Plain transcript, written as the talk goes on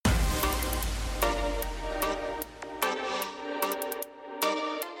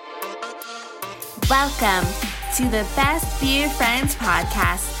Welcome to the Best Beer Friends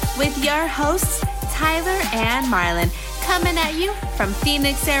podcast with your hosts, Tyler and Marlon, coming at you from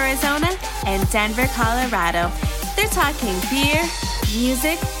Phoenix, Arizona and Denver, Colorado. They're talking beer,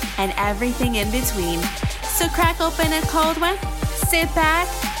 music, and everything in between. So crack open a cold one, sit back,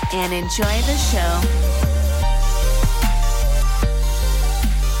 and enjoy the show.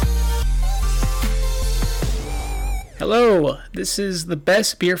 Hello, this is the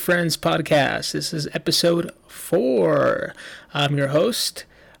Best Beer Friends podcast. This is episode 4. I'm your host,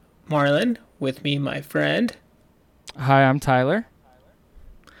 Marlon. With me, my friend. Hi, I'm Tyler.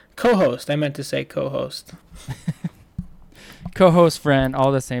 Co-host. I meant to say co-host. Co-host, friend,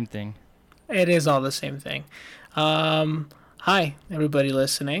 all the same thing. It is all the same thing. Hi, everybody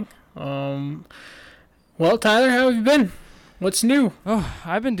listening. Well, Tyler, how have you been? What's new? Oh,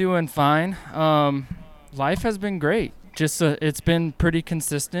 I've been doing fine. Life has been great. Just it's been pretty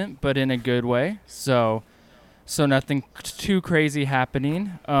consistent, but in a good way. So nothing too crazy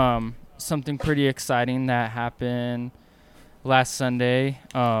happening. Something pretty exciting that happened last Sunday.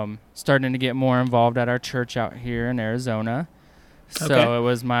 Starting to get more involved at our church out here in Arizona. So Okay. It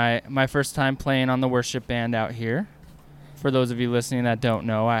was my first time playing on the worship band out here. For those of you listening that don't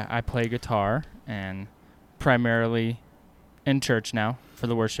know, I play guitar and primarily in church now for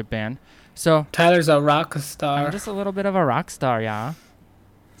the worship band. So Tyler's a rock star. I'm just a little bit of a rock star, yeah.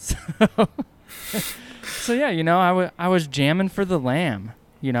 So yeah, you know, I was jamming for the Lamb,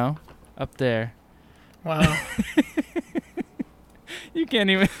 you know, up there. Wow. You can't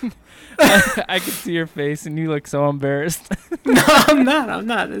even. I can see your face, and you look so embarrassed. No, I'm not.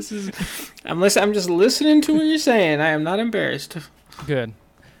 I'm just listening to what you're saying. I am not embarrassed. Good.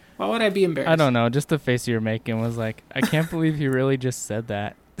 Why would I be embarrassed? I don't know. Just the face you were making was like, I can't believe you really just said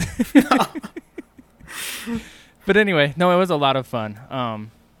that. But anyway, no, it was a lot of fun.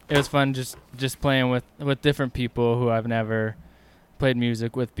 It was fun just playing with different people who I've never played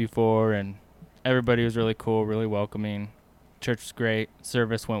music with before, and everybody was really cool, really welcoming. Church was great.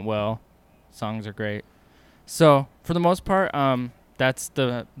 Service went well. Songs are great. So for the most part, that's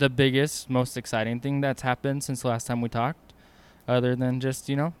the biggest, most exciting thing that's happened since the last time we talked, other than just,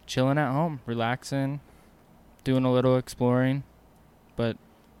 you know, chilling at home, relaxing, doing a little exploring. But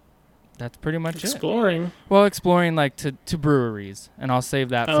that's pretty much Exploring. it. Well, exploring like to breweries, and I'll save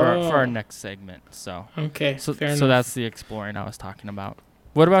that for our next segment. So Okay, so fair enough. that's the exploring I was talking about.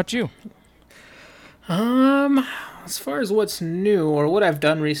 What about you? As far as what's new or what I've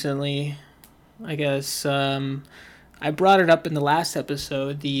done recently, I guess I brought it up in the last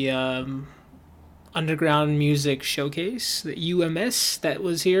episode, the Underground Music Showcase, the UMS that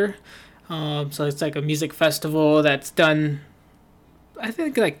was here. So it's like a music festival that's done, I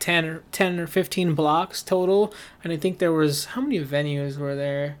think, like 10 or 15 blocks total. And I think there was, how many venues were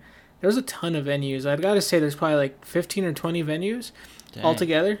there? There was a ton of venues. I'd got to say there's probably like 15 or 20 venues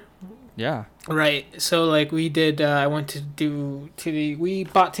altogether. Yeah. Right. So like we did, I went we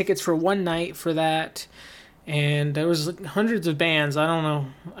bought tickets for one night for that, and there was like hundreds of bands. I don't know.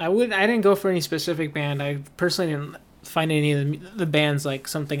 I didn't go for any specific band. I personally didn't find any of the bands like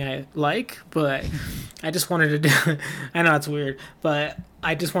something I like, but I just wanted to do. I know it's weird, but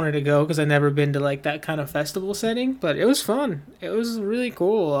I just wanted to go because I've never been to like that kind of festival setting. But it was fun. It was really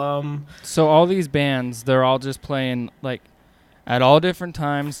cool. So all these bands, they're all just playing like at all different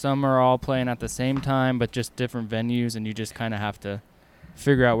times. Some are all playing at the same time, but just different venues, and you just kind of have to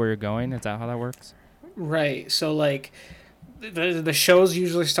figure out where you're going. Is that how that works? Right. So like the shows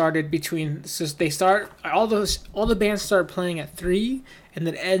usually started between, so they start all the bands start playing at 3 and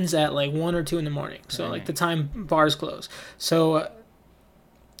then ends at like 1 or 2 in the morning. So like the time bars close. So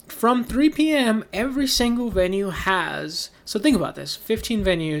from 3 p.m. every single venue has, so think about this, 15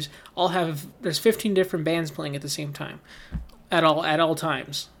 venues there's 15 different bands playing at the same time. At all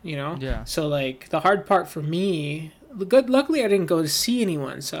times, you know? Yeah. So, like, the hard part for me, luckily I didn't go to see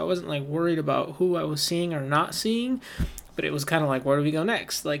anyone, so I wasn't, like, worried about who I was seeing or not seeing, but it was kind of like, where do we go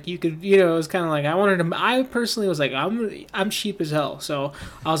next? Like, you could, you know, it was kind of like, I personally was like, I'm cheap as hell, so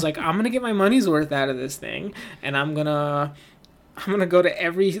I was like, I'm going to get my money's worth out of this thing, and I'm going to go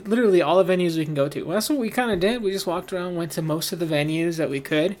to literally all the venues we can go to. Well, that's what we kind of did. We just walked around, went to most of the venues that we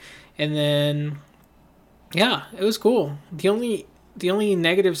could, and then... yeah, it was cool. The only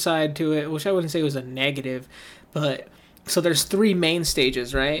negative side to it, which I wouldn't say was a negative, but so there's 3 main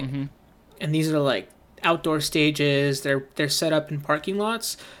stages, right? Mm-hmm. And these are like outdoor stages. They're set up in parking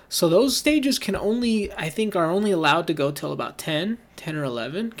lots. So those stages are only allowed to go till about 10 or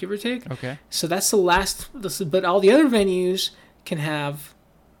 11, give or take. Okay. So that's the last. But all the other venues can have,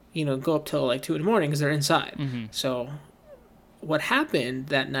 you know, go up till like 2 in the morning because they're inside. Mm-hmm. So what happened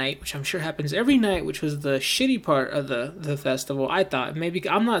that night, which I'm sure happens every night, which was the shitty part of the festival, I thought maybe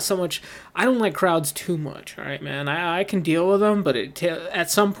I'm not so much. I don't like crowds too much. All right, man. I can deal with them, but at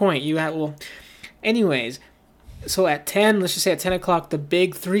some point you have well. Anyways, so at 10, let's just say at 10 o'clock, the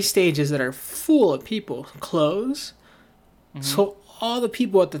big 3 stages that are full of people close. Mm-hmm. So all the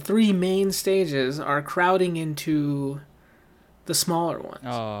people at the 3 main stages are crowding into the smaller ones.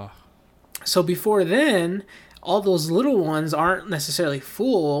 Oh. So before then, all those little ones aren't necessarily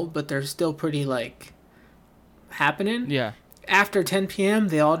full, but they're still pretty, like, happening. Yeah. After 10 p.m.,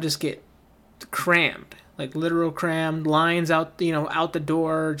 they all just get crammed. Like, literal crammed. Lines out, out the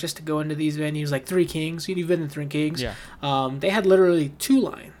door just to go into these venues. Like, Three Kings. You've been to Three Kings. Yeah. They had literally 2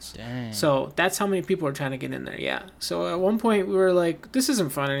 lines. Dang. So that's how many people are trying to get in there, yeah. So at one point, we were like, this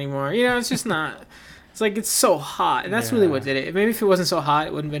isn't fun anymore. It's just not... It's like, it's so hot. And that's really what did it. Maybe if it wasn't so hot,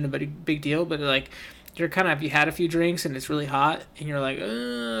 it wouldn't have been a big deal. But, like... You're kind of, you had a few drinks and it's really hot and you're like, I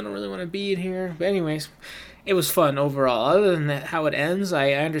don't really want to be in here. But anyways, it was fun overall. Other than that, how it ends,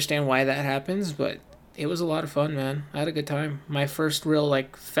 I understand why that happens, but it was a lot of fun, man. I had a good time. My first real,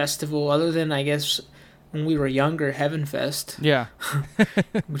 like, festival, other than, I guess, when we were younger, Heaven Fest. Yeah.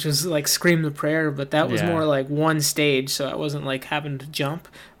 Which was like Scream the Prayer, but that was more like one stage, so I wasn't like having to jump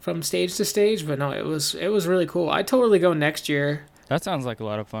from stage to stage. But no, it was really cool. I'd totally go next year. That sounds like a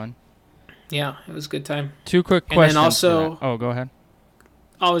lot of fun. Yeah, it was a good time. 2 quick questions. And then also, oh, go ahead.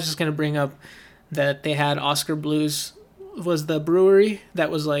 I was just gonna bring up that they had Oscar Blues was the brewery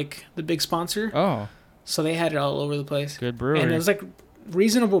that was like the big sponsor. Oh, so they had it all over the place. Good brewery. And it was like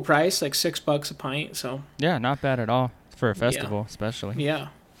reasonable price, like $6 a pint. So yeah, not bad at all for a festival, especially. Yeah.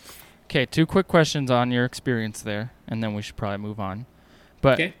 Okay, 2 quick questions on your experience there, and then we should probably move on.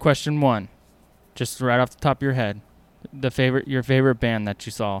 But Question 1, just right off the top of your head, your favorite band that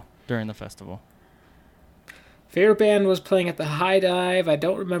you saw during the festival. Favorite band was playing at the High Dive. I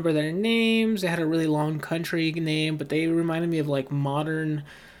don't remember their names. They had a really long country name, but they reminded me of like modern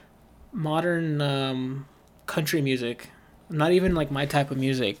country music. Not even like my type of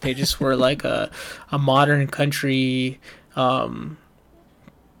music. They just were like a modern country. That's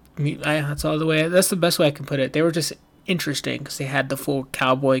all the way. That's the best way I can put it. They were just interesting because they had the full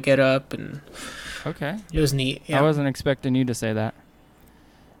cowboy get up and. Okay. It was neat. Yeah. I wasn't expecting you to say that.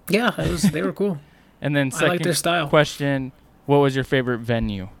 Yeah, they were cool. And then second I like their style. Question, what was your favorite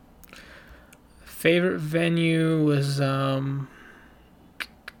venue? Favorite venue was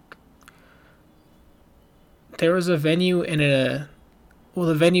there was a venue the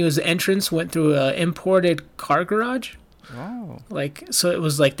venue's entrance went through an imported car garage. Oh. So it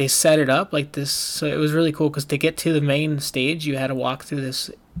was like they set it up like this. So it was really cool because to get to the main stage, you had to walk through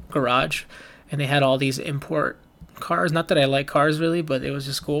this garage, and they had all these import cars. Not that I like cars really, but it was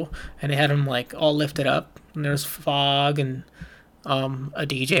just cool. And they had them like all lifted up, and there was fog and a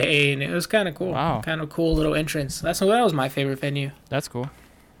DJ, and it was kind of cool. Wow. Kind of cool little entrance. That was my favorite venue. That's cool.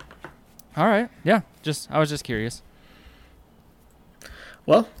 All right. Yeah. I was just curious.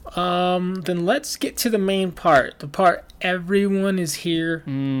 Well, then let's get to the main part. The part everyone is here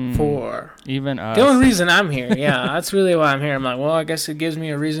for. Even us. The only reason I'm here. Yeah, that's really why I'm here. I'm like, well, I guess it gives me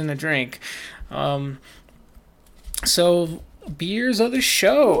a reason to drink. So beers of the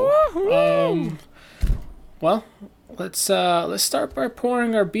show. Well, let's start by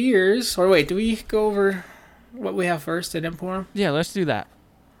pouring our beers. Or wait, do we go over what we have first and then pour them? Yeah, let's do that.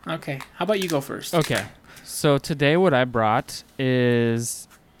 Okay. How about you go first? Okay. So today what I brought is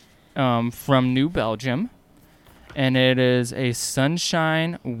from New Belgium, and it is a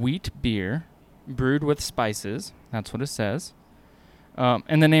Sunshine wheat beer brewed with spices. That's what it says.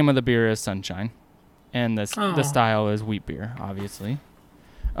 And the name of the beer is Sunshine. And the style is wheat beer, obviously.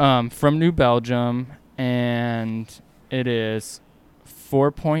 From New Belgium, and it is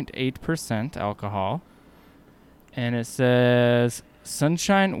 4.8% alcohol. And it says,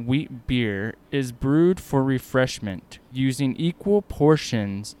 Sunshine wheat beer is brewed for refreshment using equal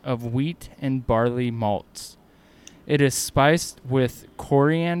portions of wheat and barley malts. It is spiced with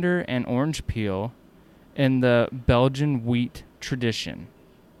coriander and orange peel in the Belgian wheat tradition.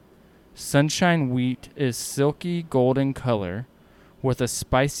 Sunshine wheat is silky golden color with a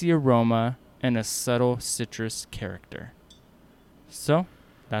spicy aroma and a subtle citrus character. So,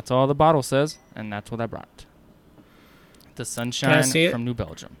 that's all the bottle says, and that's what I brought. The Sunshine from New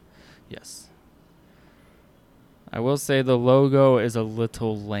Belgium. Yes. I will say the logo is a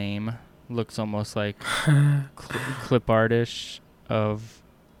little lame. Looks almost like clip artish of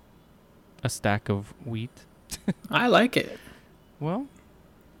a stack of wheat. I like it. Well,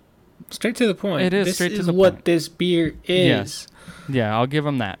 straight to the point. It is this straight is to the what point. This beer is. Yeah, I'll give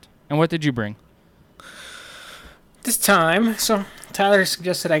them that. And what did you bring? this time, so Tyler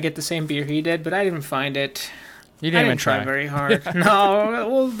suggested I get the same beer he did, but I didn't find it. You I didn't even didn't try try. very hard. No,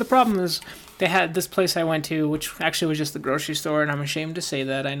 well, the problem is they had this place I went to, which actually was just the grocery store, and I'm ashamed to say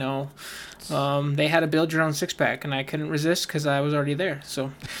that, I know. They had a build your own six-pack, and I couldn't resist because I was already there.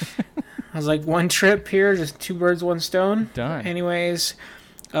 So I was like, one trip here, just two birds, one stone. Done. Anyways,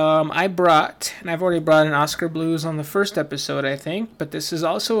 I brought, and I've already brought an Oscar Blues on the first episode, I think, but this is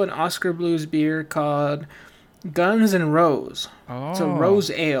also an Oscar Blues beer called Guns N' Rose. Oh. It's a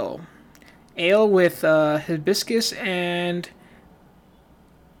rose ale. Ale with hibiscus and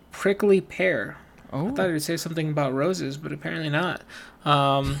prickly pear. Oh. I thought it would say something about roses, but apparently not.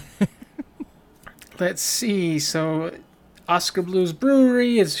 Let's see. So, Oscar Blues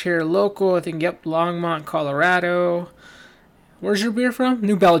Brewery is here local. I think, yep, Longmont, Colorado. Where's your beer from?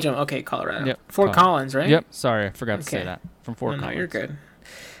 New Belgium. Okay, Colorado. Yep, Fort Collins, right? Yep. Sorry, I forgot to say Okay. that. From Fort No, Collins. you're good.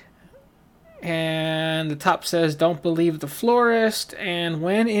 And the top says, "Don't believe the florist," and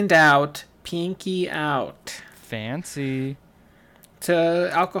when in doubt, pinky out. Fancy.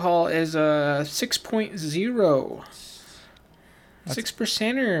 Alcohol is a 6.0. That's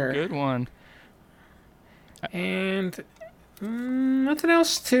 6%er. Good one. And nothing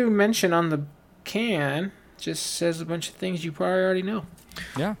else to mention on the can. Just says a bunch of things you probably already know.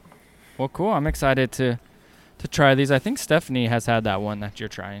 Yeah. Well, cool. I'm excited to try these. I think Stephanie has had that one that you're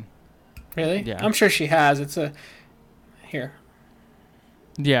trying. Really? Yeah. I'm sure she has. It's a... Here.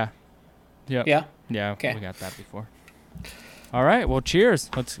 Yeah. Yep. Yeah? Yeah. Okay. We got that before. All right. Well, cheers.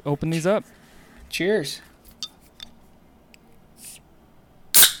 Let's open these up. Cheers.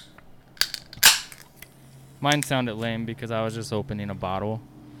 Mine sounded lame because I was just opening a bottle.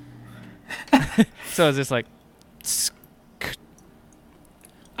 So it's just like,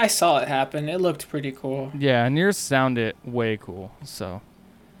 I saw it happen. It looked pretty cool. yeah, and yours sounded way cool. So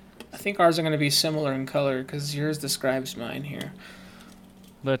I think ours are going to be similar in color because yours describes mine here.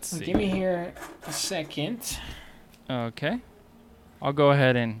 let's see. Give me here a second. Okay. I'll go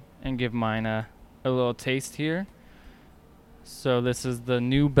ahead and give mine a little taste here. So this is the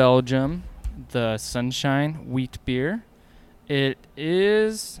New Belgium, the Sunshine Wheat Beer. It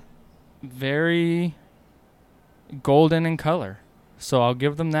is very golden in color. So I'll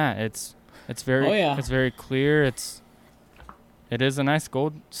give them that. It's very Oh, yeah. it's very clear. It is a nice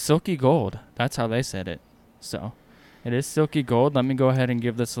gold, silky gold. That's how they said it. So it is silky gold. Let me go ahead and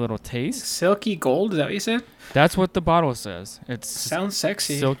give this a little taste. Silky gold, is that what you said? That's what the bottle says. It's Sounds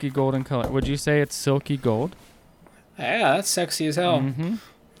sexy. silky golden color. Would you say it's silky gold? Yeah, that's sexy as hell. Mm-hmm.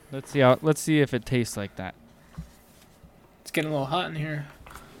 Let's see if it tastes like that. It's getting a little hot in here.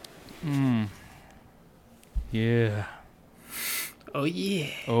 Yeah. Oh, yeah.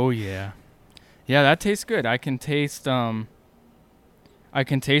 Oh yeah. Yeah, that tastes good. I can taste the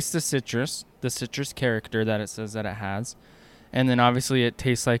citrus character that it says that it has. And then obviously it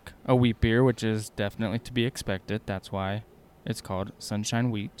tastes like a wheat beer, which is definitely to be expected. That's why it's called Sunshine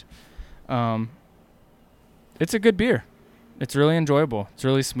Wheat. It's a good beer. It's really enjoyable. It's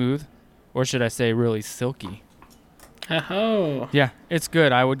really smooth. Or should I say really silky? Oh. Yeah, it's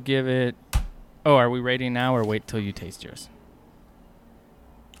good. I would give it... Oh, are we rating now or wait till you taste yours?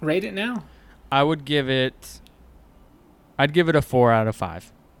 Rate it now. I would give it... I'd give it a 4 out of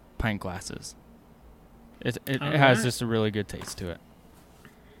 5 pint glasses. It has Alright. just a really good taste to it.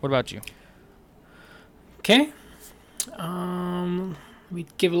 What about you? Okay. We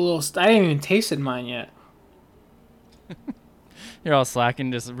give it a little... I haven't even tasted mine yet. You're all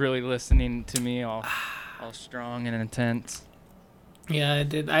slacking, just really listening to me all strong and intense. Yeah, I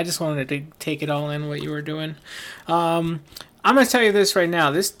did. I just wanted to take it all in what you were doing. I'm going to tell you this right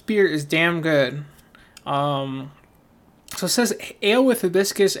now. This beer is damn good. So it says ale with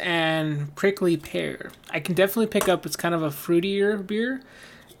hibiscus and prickly pear. I can definitely pick up it's kind of a fruitier beer.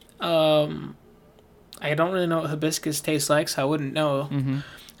 I don't really know what hibiscus tastes like, so I wouldn't know. Mm-hmm.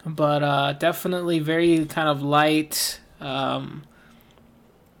 But definitely very kind of light,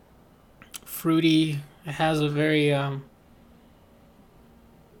 fruity. It has a very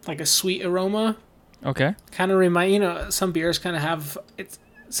like a sweet aroma. Okay. Kind of remind some beers kind of have it's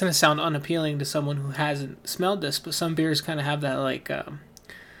gonna sound unappealing to someone who hasn't smelled this, but some beers kind of have that like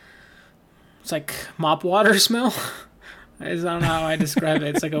it's like mop water smell. I don't know how I describe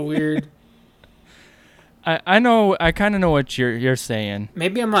it. It's like a weird. I know. I kind of know what you're saying.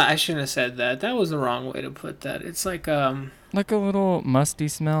 Maybe I'm not. I shouldn't have said that. That was the wrong way to put that. It's like Like a little musty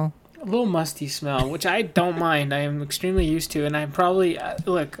smell. a little musty smell, which I don't mind. I am extremely used to, and I probably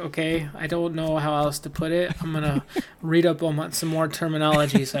look okay. I don't know how else to put it. I'm gonna read up on some more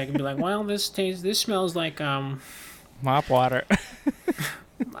terminology so I can be like, well, this smells like Mop water.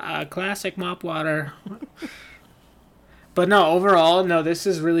 classic mop water. But no, overall, no, this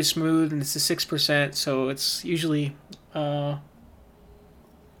is really smooth, and it's a 6%, so it's usually, yeah,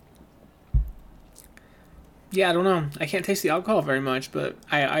 I don't know. I can't taste the alcohol very much, but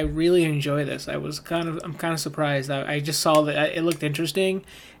I really enjoy this. I'm kind of surprised. I just saw that it looked interesting,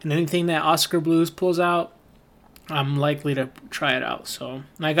 and anything that Oscar Blues pulls out, I'm likely to try it out. So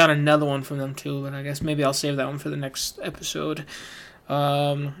and I got another one from them too, but I guess maybe I'll save that one for the next episode.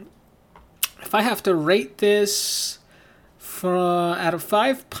 If I have to rate this out of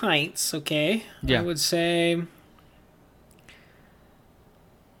 5 pints, okay, Yeah. I would say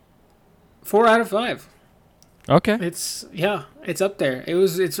 4 out of 5. Okay. It's up there.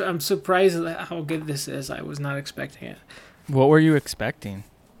 I'm surprised at how good this is. I was not expecting it. What were you expecting?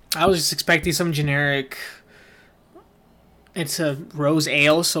 I was just expecting some generic. It's a rose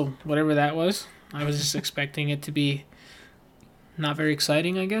ale, so whatever that was. I was just expecting it to be not very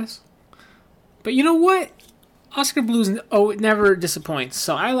exciting, I guess. But you know what? Oscar Blues, it never disappoints.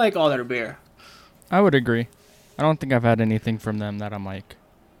 So I like all their beer. I would agree. I don't think I've had anything from them that I'm like,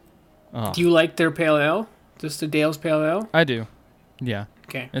 oh. Do you like their pale ale? Just the Dale's pale ale? I do. Yeah.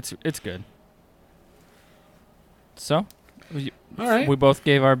 Okay. It's good. So, All right. we both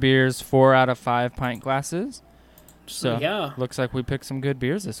gave our beers 4 out of 5 pint glasses. So, yeah. looks like we picked some good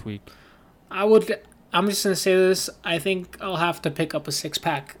beers this week. I'm just going to say this. I think I'll have to pick up a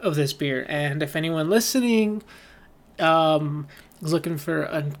 6-pack of this beer. And if anyone listening is looking for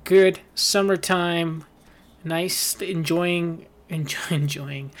a good summertime, nice, enjoying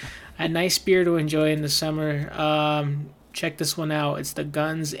a nice beer to enjoy in the summer, check this one out. It's the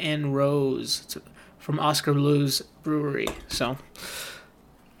Guns N' Roses. It's from Oscar Blues Brewery. So,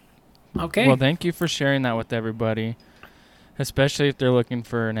 okay. Well, thank you for sharing that with everybody, especially if they're looking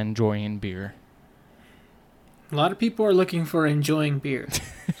for an enjoying beer. A lot of people are looking for enjoying beer.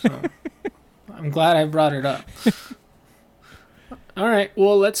 So I'm glad I brought it up. All right.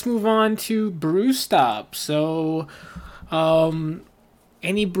 Well, let's move on to Brew Stop. So,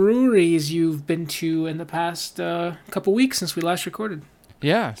 any breweries you've been to in the past couple weeks since we last recorded?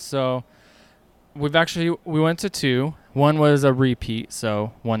 Yeah, so we went to 2. One was a repeat,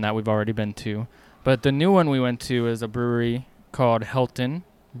 so one that we've already been to. But the new one we went to is a brewery called Helton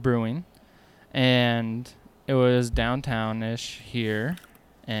Brewing, and it was downtown-ish here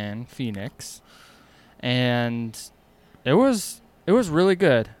in Phoenix, and it was really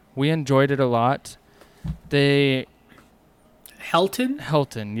good. We enjoyed it a lot.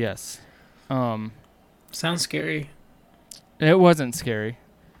 Helton, yes. Sounds scary. It wasn't scary.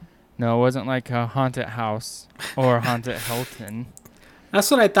 No, it wasn't like a haunted house or a haunted Helton.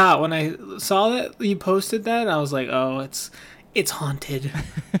 That's what I thought when I saw that you posted that. I was like, oh, it's haunted.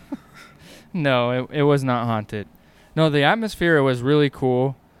 No, it was not haunted. No, the atmosphere was really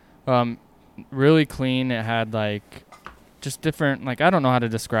cool. Really clean. It had like just different, like, I don't know how to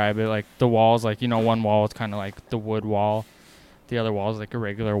describe it. Like the walls, like, one wall is kind of like the wood wall. The other wall is like a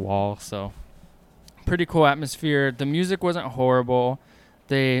regular wall. So pretty cool atmosphere. The music wasn't horrible.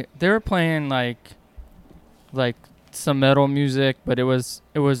 They were playing like some metal music, but it was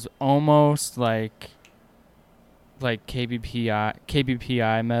almost like KBPI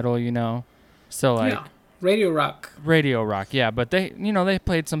metal, So like Radio rock. Yeah, but they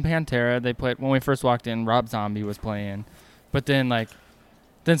played some Pantera. They played when we first walked in, Rob Zombie was playing. But then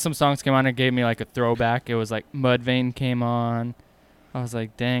some songs came on and gave me like a throwback. It was like Mudvayne came on. I was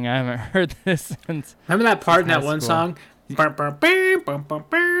like, dang, I haven't heard this since. Remember that part in that high one school. song? No.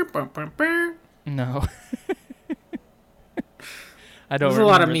 I don't There's remember. a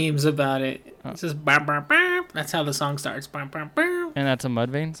lot of memes about it. It's just that's how the song starts. And that's a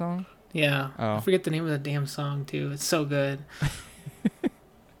Mudvayne song? Yeah. Oh. I forget the name of the damn song too. It's so good.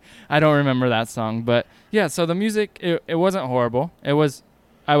 I don't remember that song, but yeah, so the music it wasn't horrible.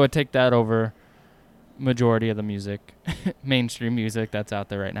 I would take that over majority of the music, mainstream music that's out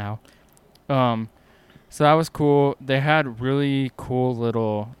there right now. So that was cool. They had really cool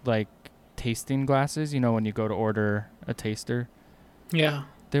little like tasting glasses, when you go to order a taster. Yeah.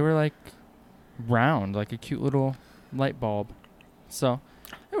 They were like round, like a cute little light bulb. So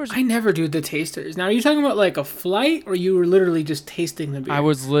it was. I never do the tasters. Now, are you talking about like a flight, or you were literally just tasting the beer? I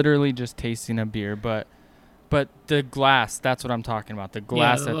was literally just tasting a beer, but the glass, that's what I'm talking about. The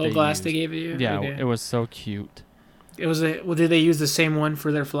glass the that little they glass used. they gave you. Yeah, Okay. it was so cute. Well, did they use the same one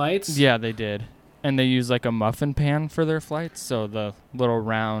for their flights? Yeah, they did. And they used like a muffin pan for their flights, so the little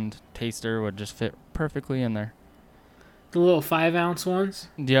round taster would just fit perfectly in there. The little 5-ounce ones?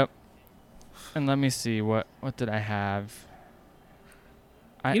 Yep. And let me see, what did I have?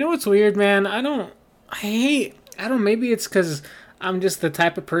 You know what's weird, man? Maybe it's because I'm just the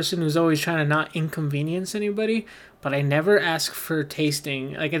type of person who's always trying to not inconvenience anybody, but I never ask for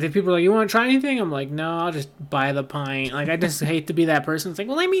tasting. Like, if people are like, you want to try anything? I'm like, no, I'll just buy the pint. Like, I just hate to be that person. It's like,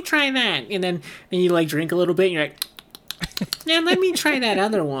 well, let me try that. And then you, like, drink a little bit, and you're like, yeah, let me try that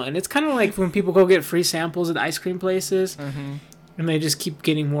other one. It's kind of like when people go get free samples at ice cream places, and they just keep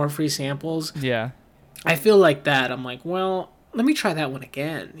getting more free samples. Yeah. I feel like that. I'm like, well, let me try that one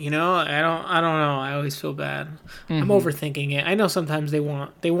again. You know, I don't know. I always feel bad. I'm overthinking it. I know sometimes they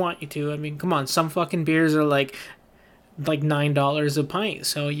want you to. I mean, come on, some fucking beers are like $9 a pint,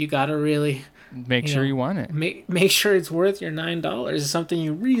 so you gotta really make sure you want it. Make sure it's worth your $9. It's something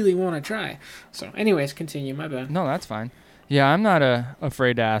you really want to try. So, anyways, continue. My bad. No, that's fine. Yeah, I'm not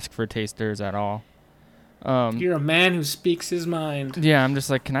afraid to ask for tasters at all. You're a man who speaks his mind. Yeah, I'm just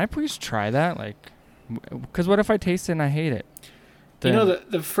like, can I please try that? Like, because what if I taste it and I hate it? Then, you know,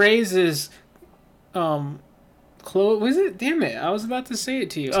 the phrase is, was it? Damn it! I was about to say it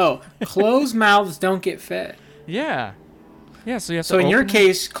to you. Oh, closed mouths don't get fed. Yeah. Yeah, so you have to So in your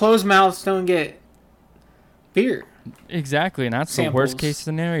case, closed mouths don't get beer. Exactly, and that's Samples. the worst case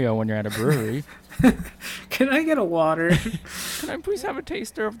scenario when you're at a brewery. Can I get a water? Can I please have a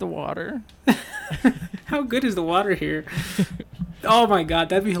taster of the water? How good is the water here? Oh my god,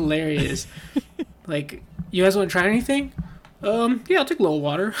 that'd be hilarious. Like, you guys want to try anything? Yeah, I'll take a little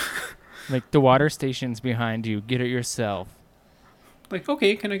water. Like, the water station's behind you. Get it yourself. Like,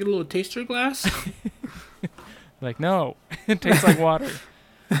 okay, can I get a little taster glass? Like, no, it tastes like water.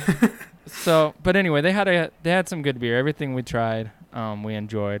 So, but anyway, they had some good beer. Everything we tried, we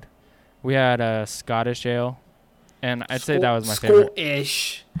enjoyed. We had a Scottish ale, and I'd say that was my favorite.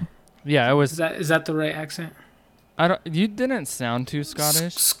 Scottish. Yeah, it was. Is that the right accent? You didn't sound too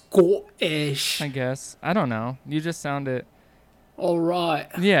Scottish. Scottish. I guess. I don't know. You just sounded. All right.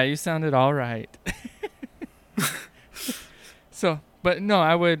 Yeah, you sounded all right. So, but no,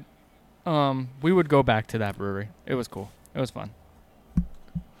 I would. We would go back to that brewery. It was cool. It was fun.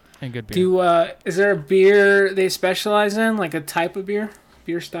 And good beer. Is there a beer they specialize in, like a type of beer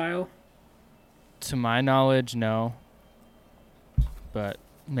style? To my knowledge, no. But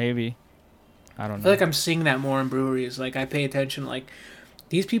maybe. I don't know. I feel like I'm seeing that more in breweries. Like, I pay attention, like,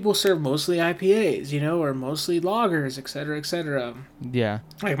 these people serve mostly IPAs, you know, or mostly lagers, et cetera, et cetera. Yeah.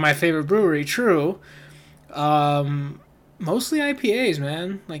 Like, my favorite brewery, True, mostly IPAs,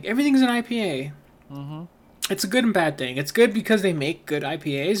 man. Like, everything's an IPA. Mm-hmm. It's a good and bad thing. It's good because they make good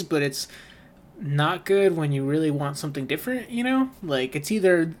IPAs, but it's not good when you really want something different, you know? Like, it's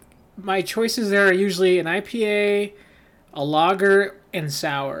either... My choices there are usually an IPA, a lager, and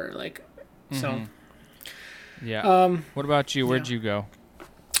sour. Like, so... Yeah. What about you? Where'd you go?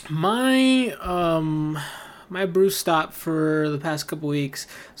 My brew stop for the past couple weeks.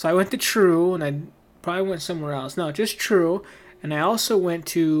 So I went to True, and I probably went somewhere else. No, just True. And I also went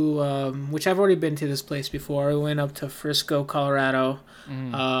to, which I've already been to this place before. I went up to Frisco, Colorado,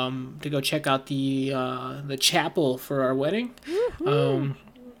 to go check out the chapel for our wedding.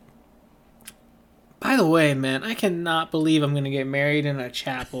 By the way, man, I cannot believe I'm gonna get married in a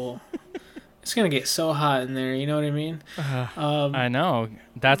chapel. It's gonna get so hot in there. You know what I mean? I know.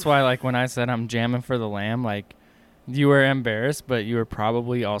 That's why, like, when I said I'm jamming for the Lamb, like, you were embarrassed, but you were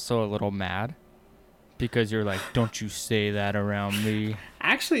probably also a little mad. Because you're like, don't you say that around me.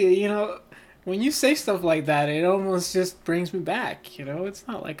 Actually, you know, when you say stuff like that, it almost just brings me back, you know? It's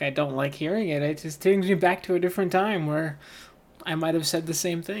not like I don't like hearing it. It just brings me back to a different time where I might have said the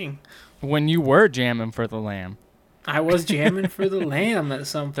same thing. When you were jamming for the Lamb. I was jamming for the Lamb at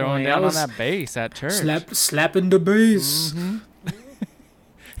some point. Throwing down on that bass at church. Slapping the bass.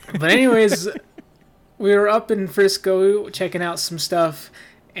 But anyways, we were up in Frisco checking out some stuff.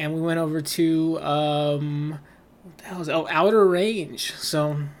 And we went over to, Outer Range.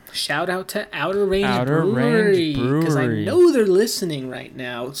 So, shout out to Outer Range Brewery. Because I know they're listening right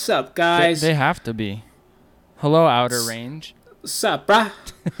now. What's up, guys? They have to be. Hello, Outer Range. What's up, brah?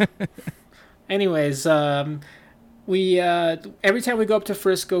 Anyways, we every time we go up to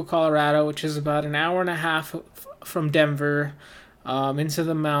Frisco, Colorado, which is about an hour and a half from Denver, into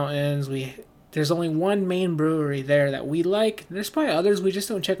the mountains, there's only one main brewery there that we like. There's probably others. We just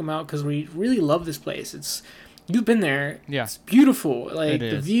don't check them out because we really love this place. You've been there. Yeah. It's beautiful. Like, it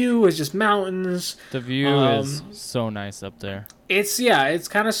is. The view is just mountains. The view is so nice up there. It's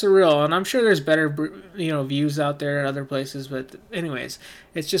kind of surreal. And I'm sure there's better, views out there in other places. But anyways,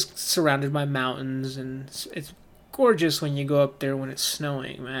 it's just surrounded by mountains. And it's gorgeous when you go up there when it's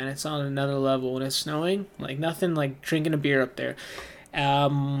snowing, man. It's on another level when it's snowing. Like, nothing like drinking a beer up there.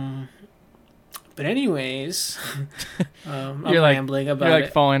 But anyways, I'm You're like- rambling about You're like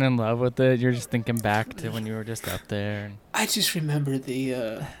it. falling in love with it. You're just thinking back to when you were just up there and I just remember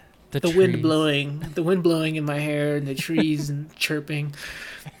the the wind trees. blowing in my hair and the trees and chirping.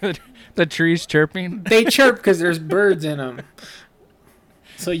 The trees chirping. They chirp because there's birds in them.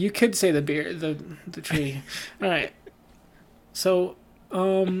 So you could say the tree. All right. So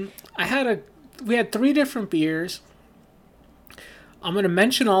we had 3 different beers. I'm gonna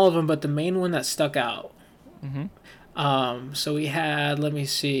mention all of them, but the main one that stuck out. So we had, let me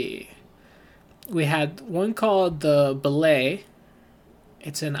see. We had one called the Belay.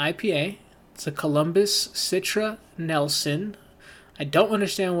 It's an IPA. It's a Columbus Citra Nelson. I don't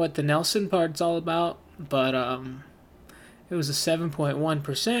understand what the Nelson part's all about, but it was a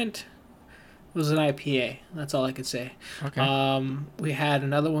 7.1%. It was an IPA. That's all I could say. Okay. We had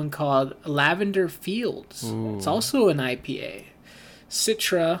another one called Lavender Fields. Ooh. It's also an IPA.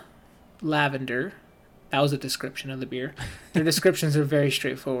 Citra Lavender. That was a description of the beer. Their descriptions are very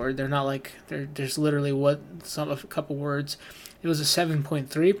straightforward. They're not like there's literally a couple words. It was a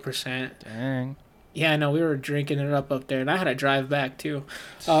 7.3%. Dang. Yeah, I know. We were drinking it up there, and I had to drive back too.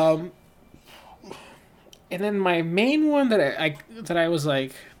 And then my main one that I was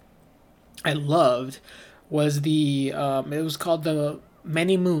like, I loved was the it was called the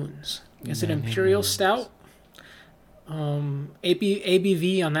Many Moons. It's an Many imperial Moons. stout.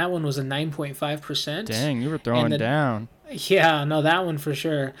 ABV on that one was a 9.5%. Dang, you were throwing the- down. Yeah, no, that one for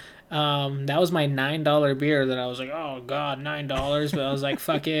sure. That was my $9 beer that I was like, oh god, $9. But I was like,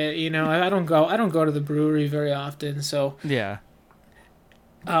 fuck it, you know. I don't go to the brewery very often, so Yeah.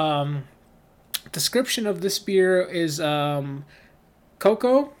 description of this beer is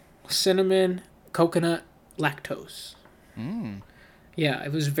cocoa, cinnamon, coconut, lactose. Yeah,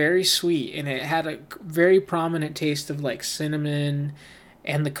 it was very sweet, and it had a very prominent taste of like cinnamon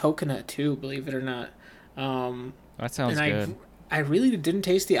and the coconut too, believe it or not. That sounds and good. I really didn't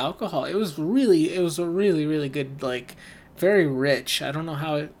taste the alcohol. It was a really, really good, like very rich. I don't know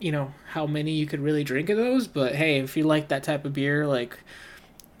how many you could really drink of those, but hey, if you like that type of beer, like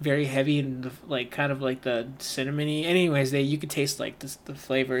very heavy and like kind of like the cinnamony. Anyways, you could taste like the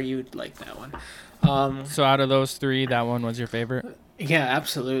flavor. You would like that one. So out of those 3, that one was your favorite? Yeah,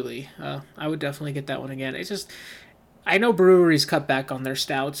 absolutely. I would definitely get that one again. It's just, I know breweries cut back on their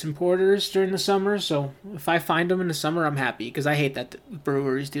stouts and porters during the summer, so if I find them in the summer, I'm happy, because I hate that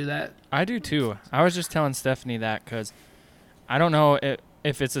breweries do that. I do too. I was just telling Stephanie that because I don't know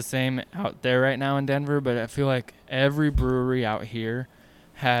if it's the same out there right now in Denver, but I feel like every brewery out here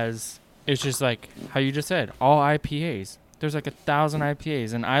it's just like how you just said, all IPAs. There's like 1,000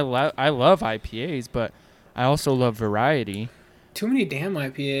 IPAs, and I love IPAs, but I also love variety. Too many damn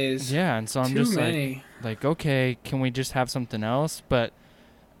IPAs. Yeah, and so I'm Too just many. like, okay, can we just have something else? But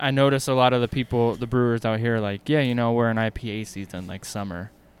I notice a lot of the brewers out here are like, yeah, we're in IPA season, like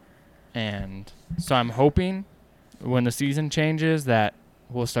summer. And so I'm hoping when the season changes that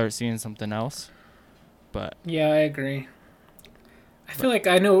we'll start seeing something else. But Yeah, I agree. I feel like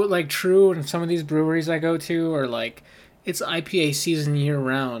I know, like, True and some of these breweries I go to are like, it's IPA season year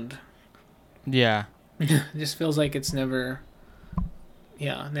round. yeah, It just feels like it's never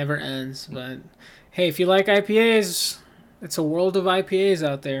ends. But hey, if you like IPAs, it's a world of IPAs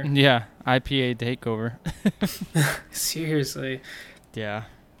out there. yeah, IPA takeover. Seriously. Yeah.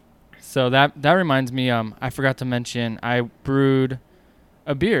 So that reminds me, I forgot to mention I brewed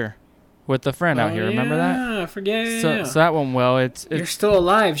a beer with a friend out here. Remember that? Yeah, I forget. So that went well. You're still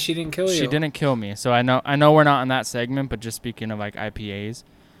alive. She didn't kill you. She didn't kill me. So I know we're not on that segment, but just speaking of like IPAs,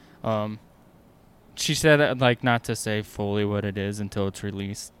 she said like not to say fully what it is until it's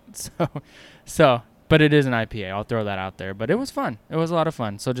released. So but it is an IPA. I'll throw that out there. But it was fun. It was a lot of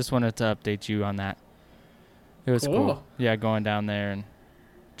fun. So just wanted to update you on that. It was cool. Yeah, going down there and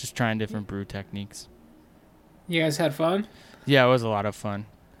just trying different brew techniques. You guys had fun? Yeah, it was a lot of fun.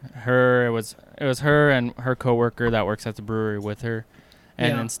 It was her and her coworker that works at the brewery with her,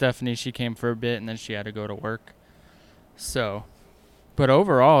 and then Stephanie, she came for a bit and then she had to go to work. So, but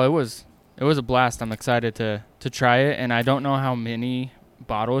overall, it was a blast. I'm excited to try it, and I don't know how many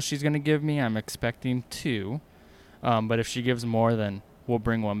bottles she's gonna give me. I'm expecting 2, but if she gives more, then we'll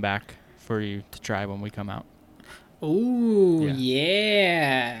bring one back for you to try when we come out. Ooh,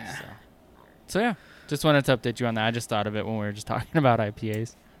 yeah. So yeah, just wanted to update you on that. I just thought of it when we were just talking about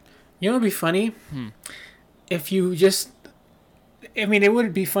IPAs. You know what would be funny? If you just... I mean, it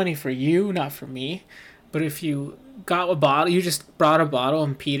would be funny for you, not for me. But if you got a bottle, you just brought a bottle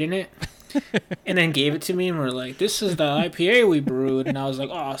and peed in it, and then gave it to me, and we're like, this is the IPA we brewed. And I was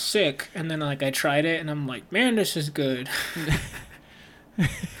like, oh, sick. And then like I tried it, and I'm like, man, this is good.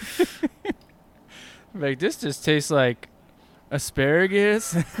 Like, this just tastes like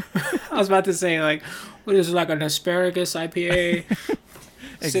asparagus. I was about to say, like, what is it, like an asparagus IPA?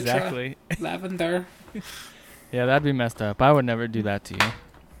 Exactly. Citra, lavender. Yeah, that'd be messed up. I would never do that to you.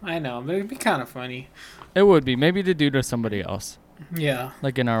 I know, but it'd be kind of funny. It would be. Maybe to do to somebody else. Yeah.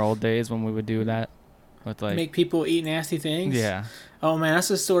 Like in our old days when we would do that. With like, make people eat nasty things. yeah. Oh man, that's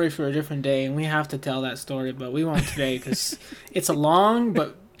a story for a different day, and we have to tell that story, but we won't today because it's a long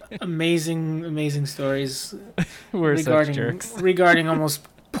but amazing stories We're such jerks. regarding almost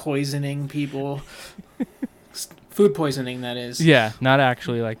poisoning people. Food poisoning, that is. Yeah, not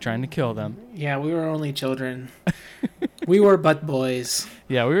actually like trying to kill them. Yeah, we were only children. We were but boys.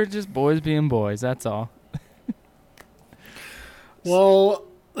 Yeah, we were just boys being boys. That's all. Well,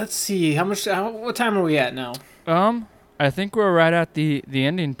 let's see. What time are we at now? I think we're right at the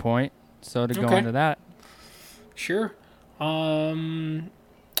ending point. So to go Okay. into that. Sure. Well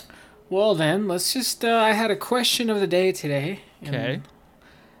then, let's just. I had a question of the day today. Okay.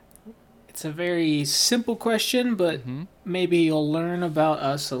 It's a very simple question, but maybe you'll learn about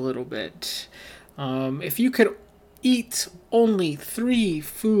us a little bit. If you could eat only 3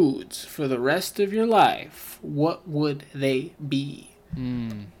 foods for the rest of your life, what would they be?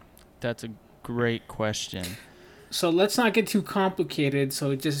 That's a great question. So let's not get too complicated.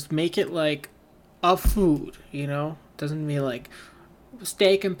 So just make it like a food, Doesn't mean like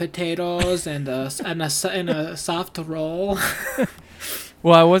steak and potatoes and a soft roll.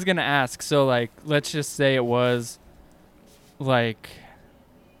 Well, I was going to ask. So, like, let's just say it was, like,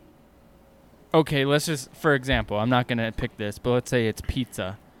 okay, let's just, for example, I'm not going to pick this, but let's say it's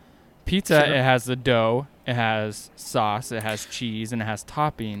pizza. Pizza, Sure. It has the dough, it has sauce, it has cheese, and it has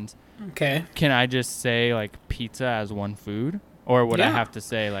toppings. Okay. Can I just say, like, pizza as one food? Or would I Yeah. have to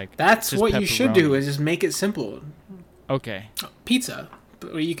say, like, That's just what you should do, pepperoni? is just make it simple. Okay. Pizza.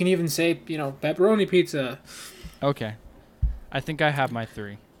 But you can even say, pepperoni pizza. Okay. I think I have my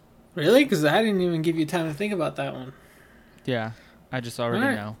 3. Really? Because I didn't even give you time to think about that one. Yeah. I just already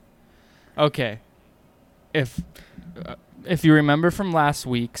Alright. know. Okay. If you remember from last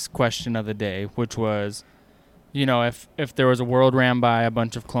week's question of the day, which was, if there was a world ran by a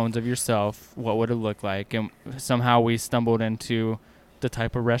bunch of clones of yourself, what would it look like? And somehow we stumbled into the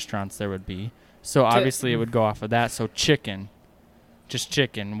type of restaurants there would be. So obviously it would go off of that. So chicken. Just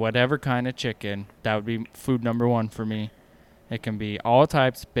chicken. Whatever kind of chicken. That would be food number 1 for me. It can be all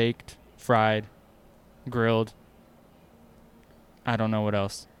types, baked, fried, grilled. I don't know what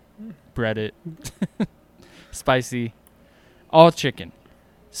else. Breaded. Spicy. All chicken.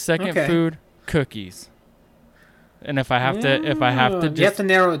 Second food, cookies. And if I have to you have just to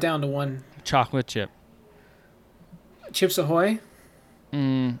narrow it down to one. chocolate chip. Chips Ahoy?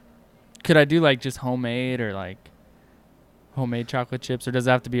 Could I do like just homemade or like homemade chocolate chips, or does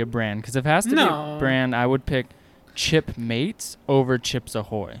it have to be a brand? Because if it has to be a brand, I would pick Chip Mates over Chips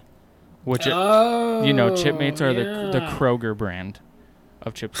Ahoy. Which Chip Mates are the Kroger brand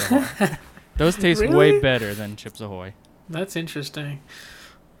of Chips Ahoy. Those taste way better than Chips Ahoy. That's interesting.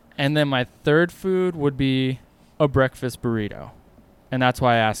 And then my third food would be a breakfast burrito. And that's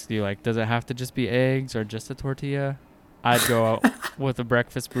why I asked you, like, does it have to just be eggs or just a tortilla? I'd go out with a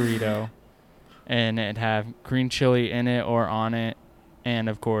breakfast burrito, and it'd have green chili in it or on it, and,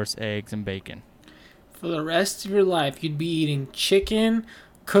 of course, eggs and bacon. For the rest of your life, you'd be eating chicken,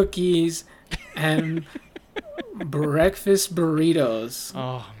 cookies, and breakfast burritos.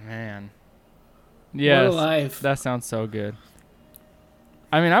 Oh, man. Yes, what a life. That sounds so good.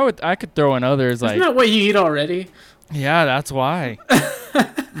 I mean, I could throw in others. Isn't that what you eat already? Yeah, that's why.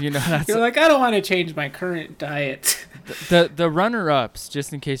 You're like, I don't want to change my current diet. The runner-ups,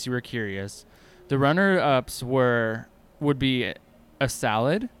 just in case you were curious, the runner-ups would be a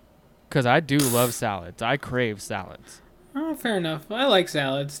salad, because I do love salads. I crave salads. Oh, fair enough. I like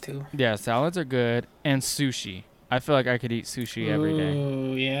salads too. Yeah, salads are good, and sushi. I feel like I could eat sushi every day.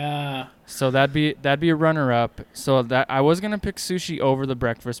 Oh yeah. So that'd be a runner-up. So that I was gonna pick sushi over the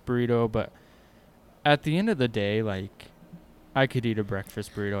breakfast burrito, but at the end of the day, like, I could eat a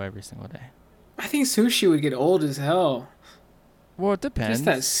breakfast burrito every single day. I think sushi would get old as hell. Well, it depends. Just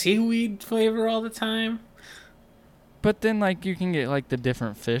that seaweed flavor all the time. But then, like, you can get, like, the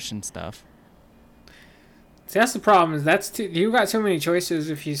different fish and stuff. See, that's the problem. Is you got too many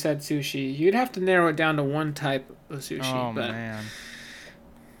choices if you said sushi. You'd have to narrow it down to one type of sushi. Oh, man.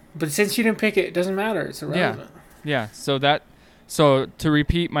 But since you didn't pick it, it doesn't matter. It's irrelevant. Yeah. So to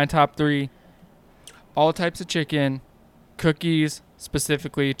repeat my top 3, all types of chicken, cookies,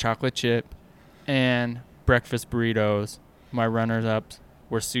 specifically chocolate chip, and breakfast burritos. My runners-ups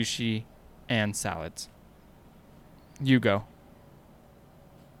were sushi and salads. You go.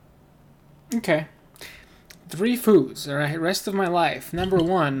 Okay. 3 foods, all right, rest of my life. Number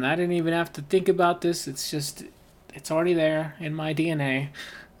 1, I didn't even have to think about this. It's already there in my DNA.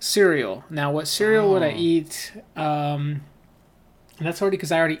 Cereal. Now, what cereal would I eat? And that's already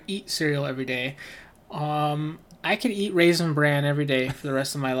because I already eat cereal every day. I could eat Raisin Bran every day for the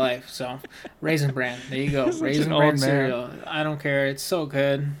rest of my life. So, Raisin Bran. There you go. Raisin Bran cereal. I don't care. It's so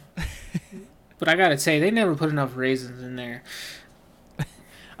good. But I gotta say, they never put enough raisins in there.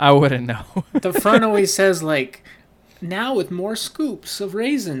 I wouldn't know. The front always says, like, now with more scoops of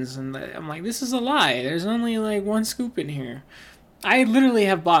raisins. And I'm like, this is a lie. There's only, like, 1 scoop in here. I literally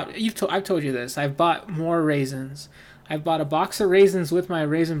have bought... I've told you this. I've bought more raisins. I've bought a box of raisins with my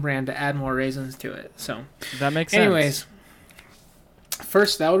Raisin Bran to add more raisins to it. So that makes sense. Anyways,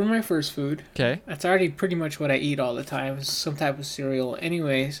 that would be my first food. Okay. That's already pretty much what I eat all the time. It's some type of cereal.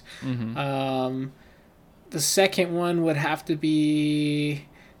 Anyways, the second one would have to be...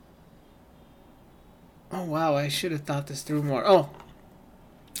 Oh, wow. I should have thought this through more. Oh,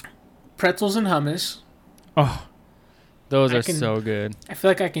 pretzels and hummus. Oh, those are so good. I feel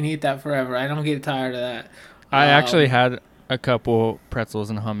like I can eat that forever. I don't get tired of that. I actually had a couple pretzels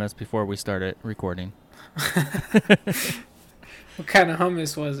and hummus before we started recording. What kind of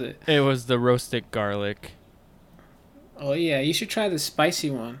hummus was it? It was the roasted garlic. Oh, yeah. You should try the spicy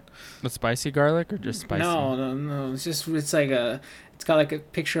one. The spicy garlic or just spicy? No. It's got like a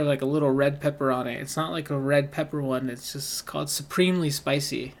picture of like a little red pepper on it. It's not like a red pepper one. It's just called Supremely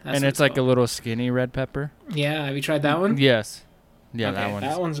Spicy. And it's like a little skinny red pepper? Yeah. Have you tried that one? Yes. Yeah, okay,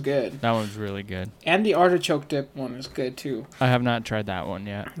 that one's good. That one's really good. And the artichoke dip one is good too. I have not tried that one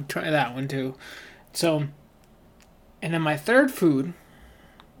yet. Try that one too. So, and then my third food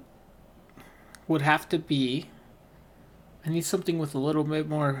would have to be... I need something with a little bit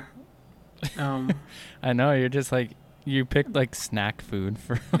more... I know, you're just like... You picked like snack food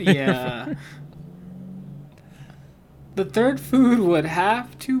for... Yeah. The third food would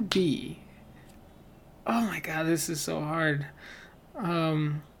have to be... Oh my god, this is so hard.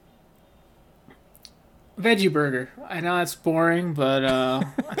 Veggie burger. I know that's boring, but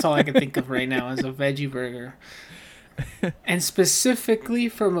that's all I can think of right now is a veggie burger. And specifically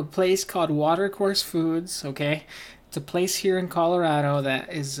from a place called Watercourse Foods, okay? It's a place here in Colorado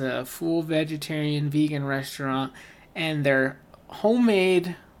that is a full vegetarian, vegan restaurant, and their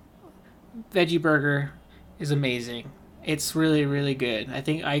homemade veggie burger is amazing. It's really, really good. I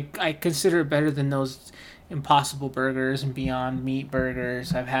think I consider it better than those Impossible Burgers and Beyond Meat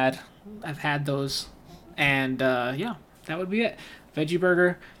burgers. I've had those, and yeah, that would be it. Veggie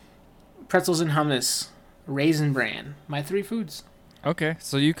burger, pretzels and hummus, Raisin Bran. My 3 foods. Okay,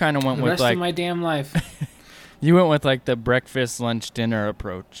 so you kind of went the with rest like of my damn life. You went with like the breakfast, lunch, dinner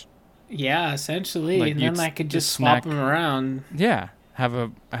approach. Yeah, essentially, like and then I could just swap them around. Yeah, have a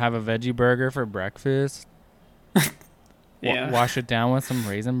veggie burger for breakfast. Yeah. Wash it down with some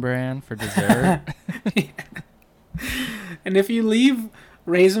Raisin Bran for dessert. Yeah. And if you leave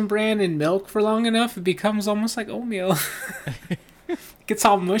Raisin Bran in milk for long enough, it becomes almost like oatmeal. It gets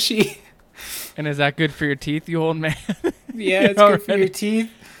all mushy. And is that good for your teeth, you old man? Yeah, it's good for your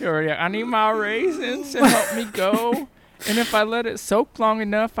teeth. You're already, I need my raisins to help me go. And if I let it soak long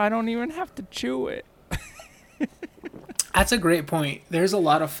enough, I don't even have to chew it. That's a great point. There's a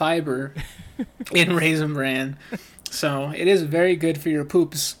lot of fiber in Raisin Bran. So it is very good for your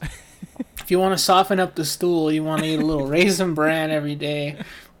poops. If you want to soften up the stool, you want to eat a little Raisin Bran every day.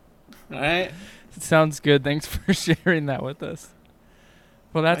 All right? Sounds good. Thanks for sharing that with us.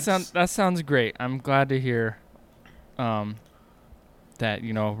 Well, that sounds great. I'm glad to hear that,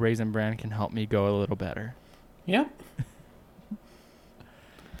 Raisin Bran can help me go a little better. Yep.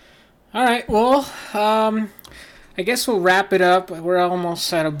 All right. Well, I guess we'll wrap it up. We're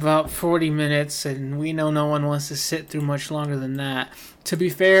almost at about 40 minutes, and we know no one wants to sit through much longer than that. To be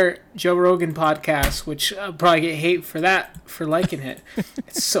fair, Joe Rogan podcast, which I'll probably get hate for liking it.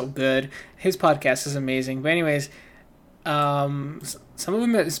 It's so good. His podcast is amazing. But anyways, some of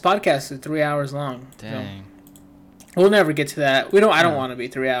them, his podcast is 3 hours long. Dang. So we'll never get to that. I don't want to be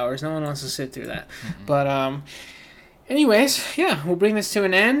 3 hours. No one wants to sit through that. Mm-hmm. But anyways, yeah, we'll bring this to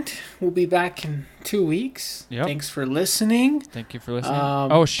an end. We'll be back in 2 weeks. Yep. Thanks for listening. Thank you for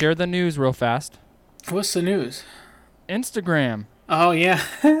listening. Share the news real fast. What's the news? Instagram. Oh, yeah.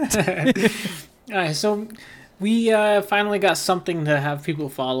 All right, so we finally got something to have people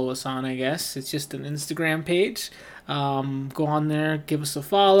follow us on, I guess. It's just an Instagram page. Go on there, give us a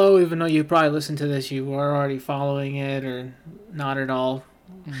follow. Even though you probably listen to this, you are already following it or not at all.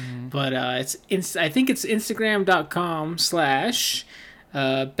 Mm-hmm. But I think it's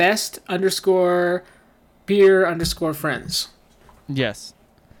Instagram.com/best_beer_friends. Yes.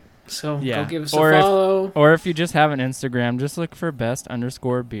 So Yeah. go give us Or a if- follow. Or if you just have an Instagram, just look for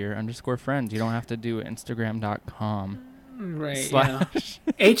best_beer_friends. You don't have to do Instagram.com. Right. / Yeah.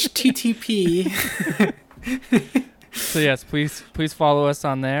 HTTP. So yes, please follow us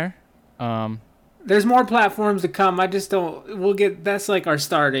on there. There's more platforms to come. I just don't. We'll get. That's like our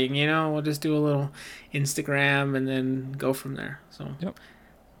starting. We'll just do a little Instagram and then go from there. So. Yep.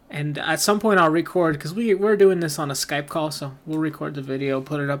 And at some point I'll record because we're doing this on a Skype call, so we'll record the video,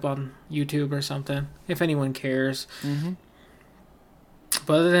 put it up on YouTube or something if anyone cares. Mm-hmm.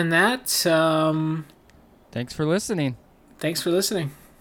 But other than that, Thanks for listening. thanks for listening.